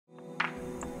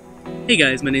Hey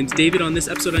guys, my name's David. On this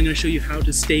episode I'm going to show you how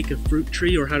to stake a fruit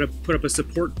tree, or how to put up a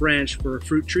support branch for a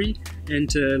fruit tree and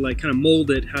to kind of mold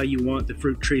it how you want the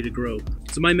fruit tree to grow.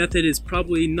 So my method is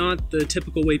probably not the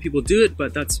typical way people do it,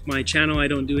 but that's my channel. I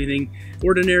don't do anything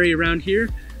ordinary around here.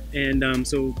 And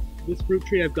so this fruit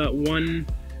tree, I've got one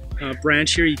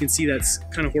branch here. You can see that's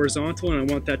kind of horizontal, and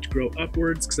I want that to grow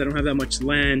upwards because I don't have that much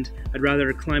land. I'd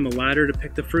rather climb a ladder to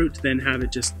pick the fruit than have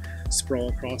it just sprawl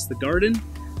across the garden.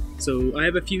 So I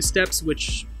have a few steps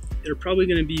which are probably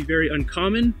going to be very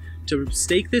uncommon to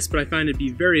stake this, but I find it'd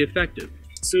be very effective.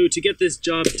 So to get this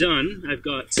job done, I've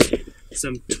got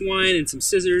some twine and some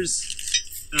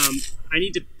scissors. I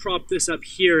need to prop this up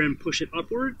here and push it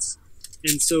upwards.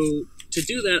 And so to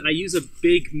do that, I use a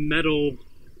big metal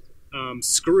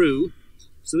screw.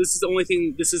 So this is the only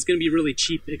thing, this is going to be really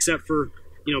cheap, except for,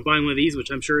 buying one of these, which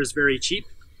I'm sure is very cheap.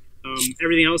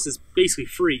 Everything else is basically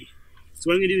free. So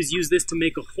what I'm going to do is use this to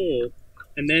make a hole,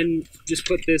 and then just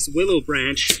put this willow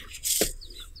branch,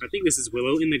 I think this is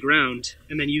willow, in the ground,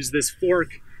 and then use this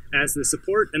fork as the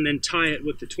support, and then tie it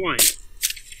with the twine.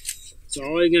 So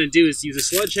all I'm going to do is use a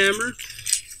sledgehammer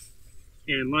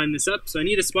and line this up. So I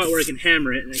need a spot where I can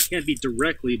hammer it, and it can't be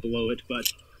directly below it, but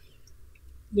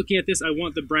looking at this, I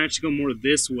want the branch to go more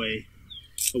this way,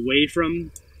 away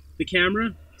from the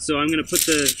camera. So I'm going to put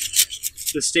the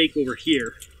stake over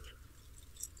here.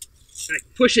 I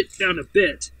can push it down a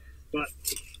bit, but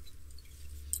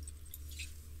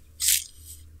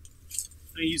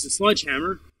I use a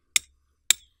sledgehammer.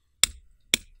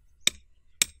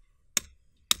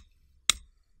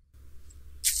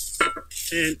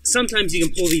 And sometimes you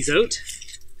can pull these out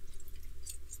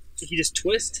if you just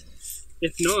twist.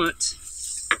 If not,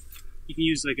 you can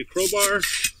use like a crowbar.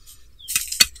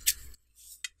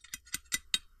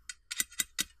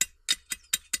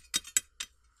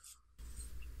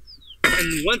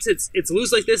 And once it's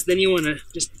loose like this, then you want to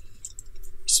just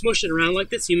smush it around like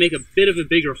this. You make a bit of a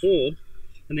bigger hole,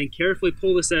 and then carefully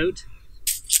pull this out.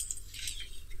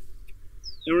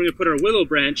 Then we're going to put our willow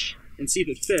branch and see if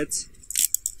it fits.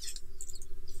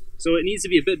 So it needs to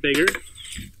be a bit bigger.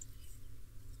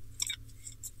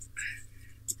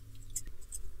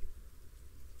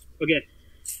 Okay,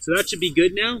 so that should be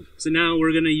good now. So now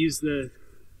we're going to use the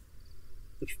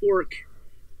fork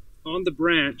on the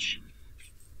branch.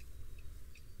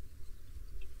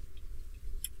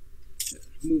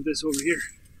 Move this over here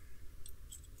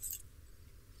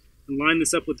and line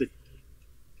this up with the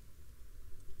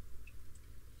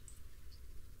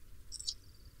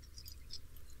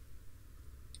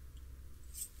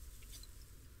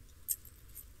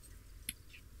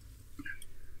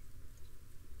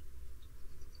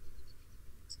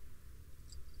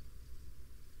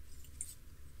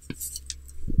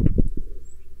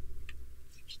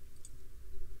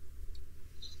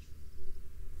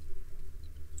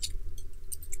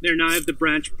There, now I have the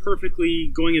branch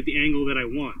perfectly going at the angle that I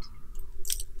want.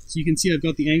 So you can see I've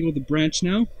got the angle of the branch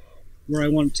now, where I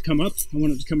want it to come up. I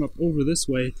want it to come up over this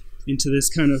way into this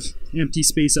kind of empty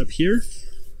space up here.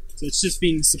 So it's just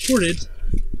being supported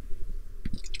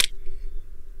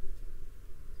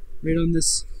right on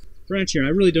this branch here. I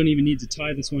really don't even need to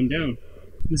tie this one down.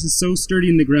 This is so sturdy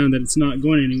in the ground that it's not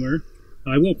going anywhere.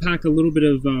 I will pack a little bit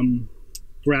of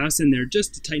grass in there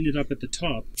just to tighten it up at the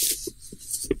top.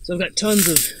 So I've got tons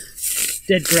of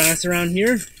dead grass around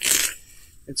here,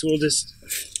 and so we'll just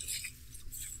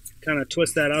kind of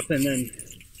twist that up and then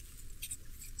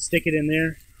stick it in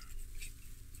there.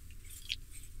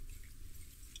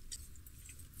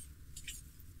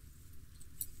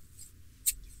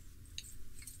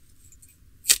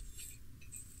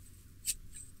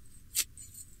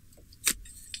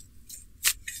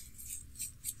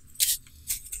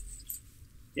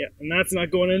 Yeah, and that's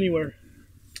not going anywhere.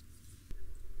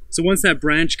 So once that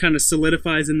branch kind of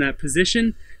solidifies in that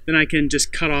position, then I can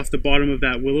just cut off the bottom of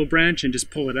that willow branch and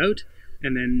just pull it out,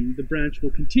 and then the branch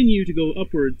will continue to go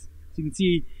upwards. So you can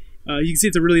see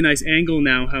it's a really nice angle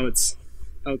now how it's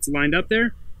lined up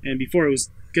there. And before it was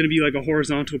going to be like a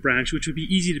horizontal branch, which would be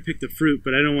easy to pick the fruit,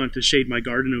 but I don't want it to shade my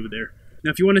garden over there.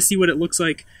 Now if you want to see what it looks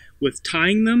like with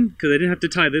tying them, because I didn't have to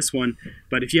tie this one,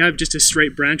 but if you have just a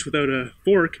straight branch without a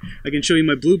fork, I can show you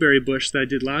my blueberry bush that I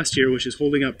did last year, which is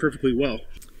holding up perfectly well.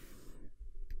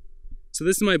 So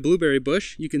this is my blueberry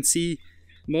bush. You can see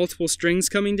multiple strings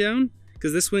coming down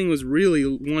because this thing was really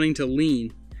wanting to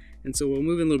lean. And so we'll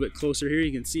move in a little bit closer here,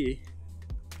 you can see.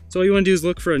 So all you want to do is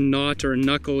look for a knot or a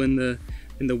knuckle in the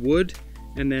wood,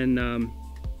 and then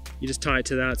you just tie it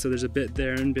to that. So there's a bit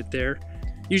there and a bit there.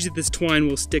 Usually this twine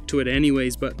will stick to it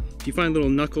anyways, but if you find a little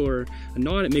knuckle or a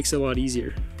knot, it makes it a lot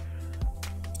easier.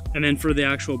 And then for the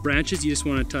actual branches, you just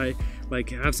want to tie like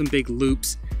have some big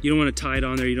loops. You don't want to tie it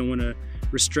on there, you don't want to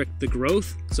restrict the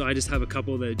growth. So I just have a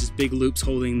couple that just big loops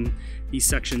holding these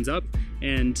sections up.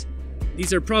 And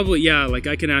these are probably, yeah, like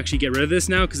I can actually get rid of this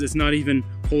now because it's not even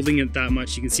holding it that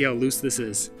much. You can see how loose this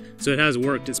is. So it has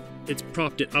worked, it's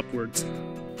propped it upwards.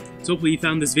 So hopefully you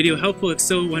found this video helpful. If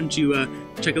so, why don't you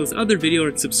check out this other video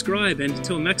or subscribe, and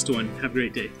until next one, have a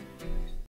great day.